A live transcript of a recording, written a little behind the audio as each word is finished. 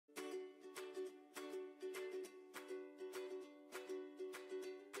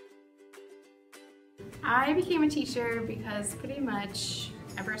I became a teacher because pretty much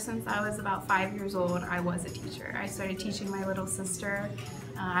ever since I was about 5 years old, I was a teacher. I started teaching my little sister.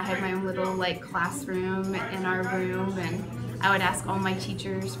 I had my own little classroom in our room, and I would ask all my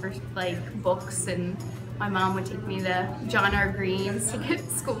teachers for books, and my mom would take me to John R. Green's to get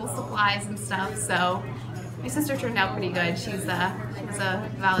school supplies and stuff. So my sister turned out pretty good. She was a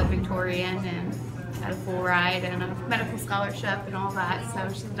valedictorian and had a full ride and a medical scholarship and all that.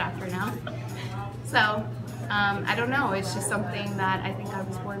 So she's a doctor now. So I don't know. It's just something that I think I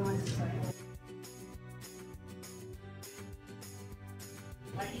was born with.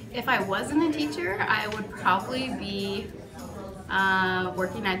 If I wasn't a teacher, I would probably be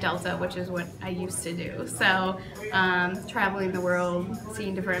working at Delta, which is what I used to do. So traveling the world,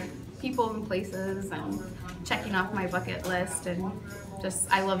 seeing different people and places, and checking off my bucket list, and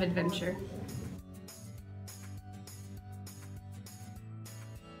I love adventure.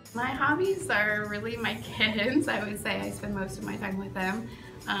 My hobbies are really my kids. I would say I spend most of my time with them,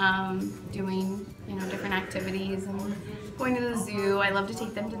 doing different activities and going to the zoo. I love to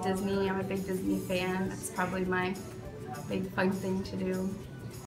take them to Disney. I'm a big Disney fan. That's probably my big fun thing to do.